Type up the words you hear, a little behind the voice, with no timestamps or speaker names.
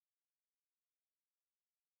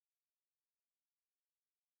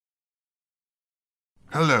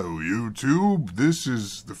Hello, YouTube. This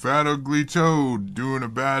is the Fat Ugly Toad doing a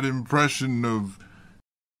bad impression of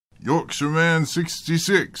Yorkshire Man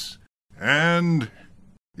 66. And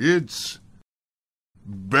it's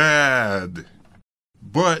bad.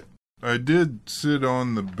 But I did sit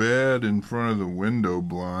on the bed in front of the window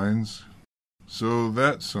blinds, so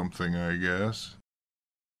that's something, I guess.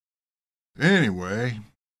 Anyway,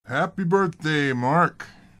 happy birthday, Mark.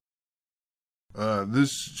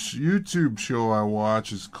 This YouTube show I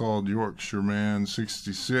watch is called Yorkshire Man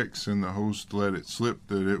 66, and the host let it slip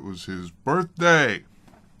that it was his birthday.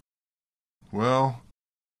 Well,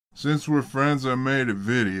 since we're friends, I made a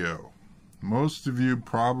video. Most of you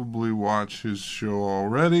probably watch his show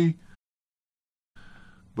already,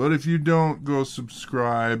 but if you don't, go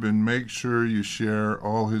subscribe and make sure you share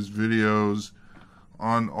all his videos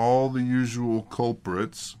on all the usual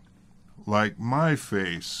culprits like My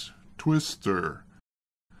Face, Twister,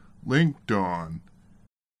 Linked On,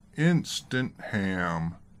 Instant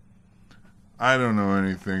Ham. I don't know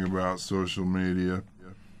anything about social media.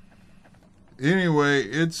 Anyway,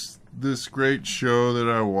 it's this great show that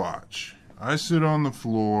I watch. I sit on the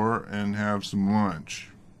floor and have some lunch,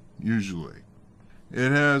 usually.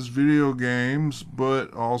 It has video games,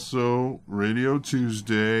 but also Radio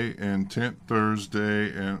Tuesday and Tent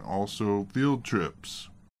Thursday and also field trips.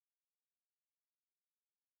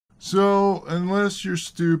 So, unless you're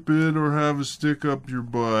stupid or have a stick up your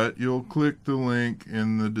butt, you'll click the link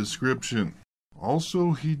in the description.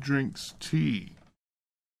 Also, he drinks tea.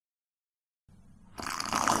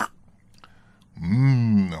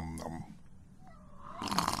 Nom nom.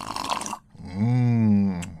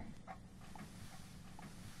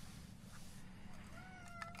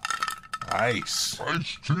 Ice.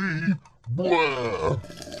 Iced tea? Blah.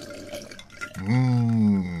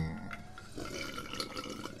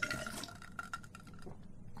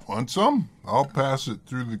 Want some? I'll pass it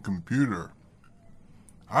through the computer.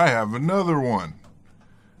 I have another one.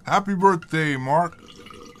 Happy birthday, Mark.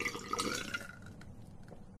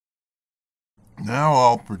 Now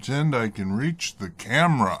I'll pretend I can reach the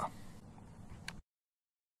camera.